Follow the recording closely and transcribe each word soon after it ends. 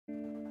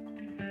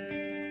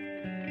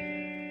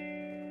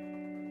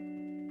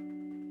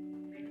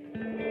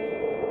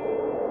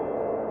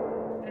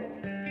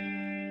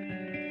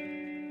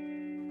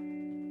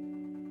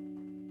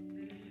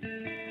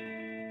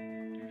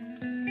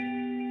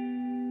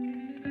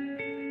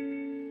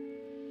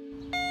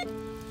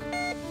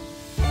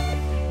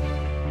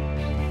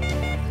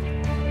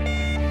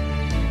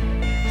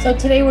So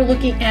today we're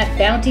looking at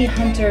Bounty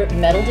Hunter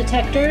metal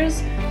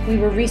detectors. We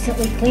were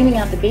recently cleaning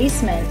out the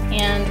basement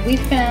and we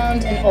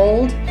found an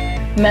old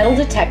metal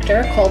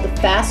detector called the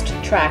Fast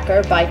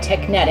Tracker by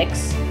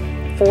Technetics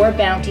for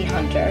Bounty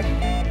Hunter.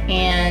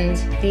 And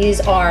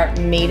these are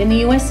made in the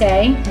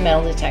USA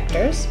metal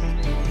detectors.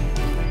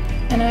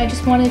 And I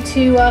just wanted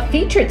to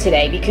feature it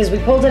today because we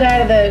pulled it out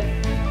of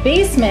the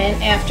basement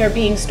after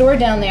being stored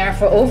down there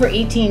for over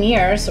 18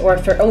 years, or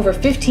for over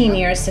 15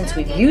 years since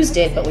we've used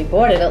it, but we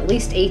bought it at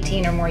least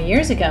 18 or more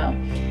years ago,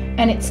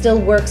 and it still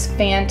works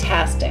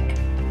fantastic.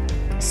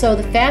 So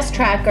the Fast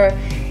Tracker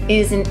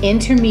is an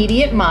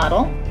intermediate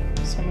model,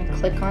 so I'm going to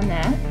click on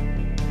that.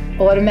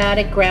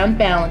 Automatic ground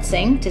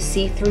balancing to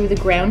see through the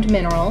ground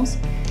minerals.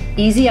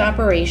 Easy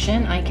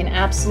operation, I can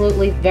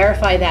absolutely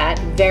verify that,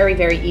 very,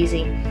 very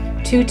easy.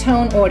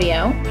 Two-tone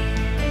audio.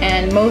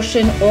 And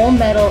motion all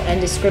metal and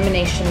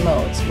discrimination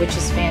modes, which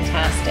is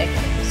fantastic.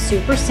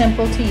 Super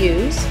simple to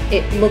use.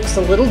 It looks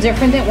a little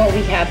different than what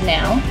we have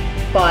now,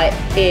 but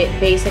it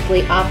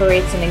basically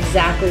operates in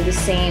exactly the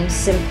same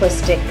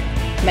simplistic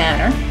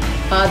manner.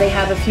 They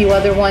have a few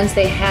other ones.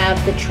 They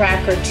have the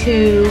Tracker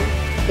 2,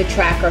 the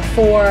Tracker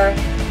 4.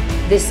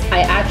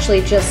 I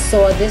actually just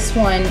saw this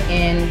one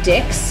in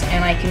Dick's,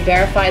 and I can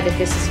verify that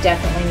this is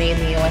definitely made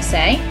in the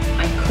USA.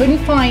 I couldn't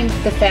find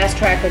the Fast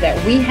Tracker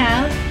that we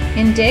have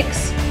in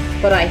Dick's,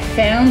 but I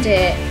found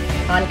it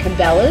on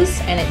Cabela's,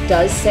 and it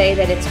does say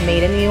that it's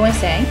made in the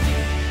USA.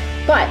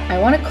 But I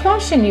want to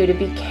caution you to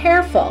be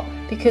careful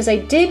because I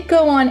did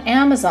go on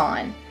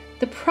Amazon.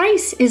 The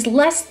price is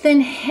less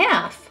than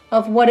half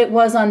of what it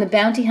was on the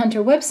Bounty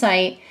Hunter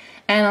website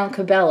and on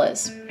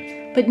Cabela's.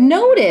 But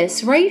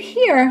notice right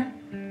here,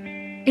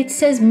 it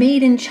says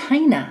made in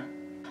China.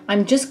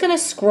 I'm just going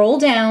to scroll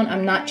down,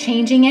 I'm not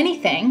changing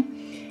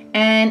anything,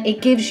 and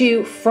it gives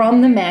you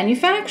from the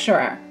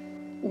manufacturer,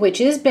 which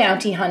is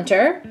Bounty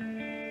Hunter.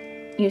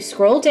 You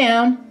scroll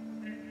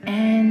down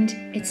and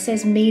it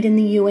says made in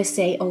the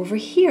USA over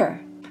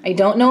here. I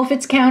don't know if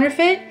it's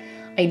counterfeit.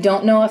 I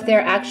don't know if they're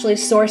actually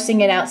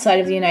sourcing it outside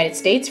of the United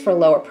States for a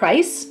lower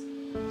price.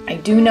 I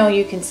do know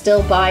you can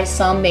still buy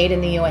some made in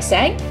the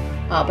USA,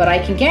 but I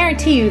can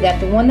guarantee you that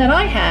the one that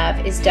I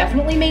have is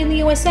definitely made in the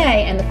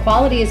USA, and the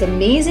quality is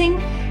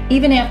amazing.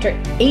 Even after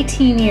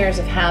 18 years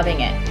of having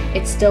it,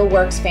 it still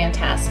works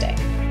fantastic.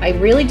 I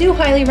really do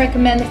highly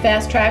recommend the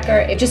Fast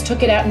Tracker. I just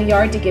took it out in the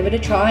yard to give it a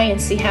try and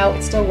see how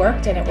it still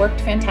worked, and it worked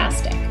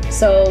fantastic.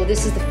 So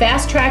this is the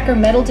Fast Tracker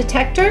metal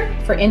detector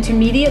for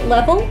intermediate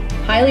level.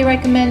 Highly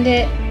recommend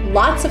it.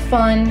 Lots of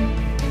fun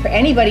for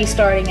anybody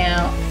starting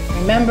out.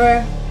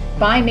 Remember,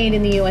 buy made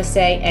in the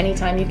USA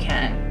anytime you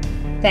can.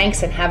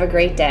 Thanks and have a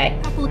great day.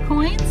 A couple of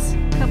coins,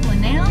 a couple of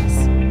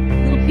nails.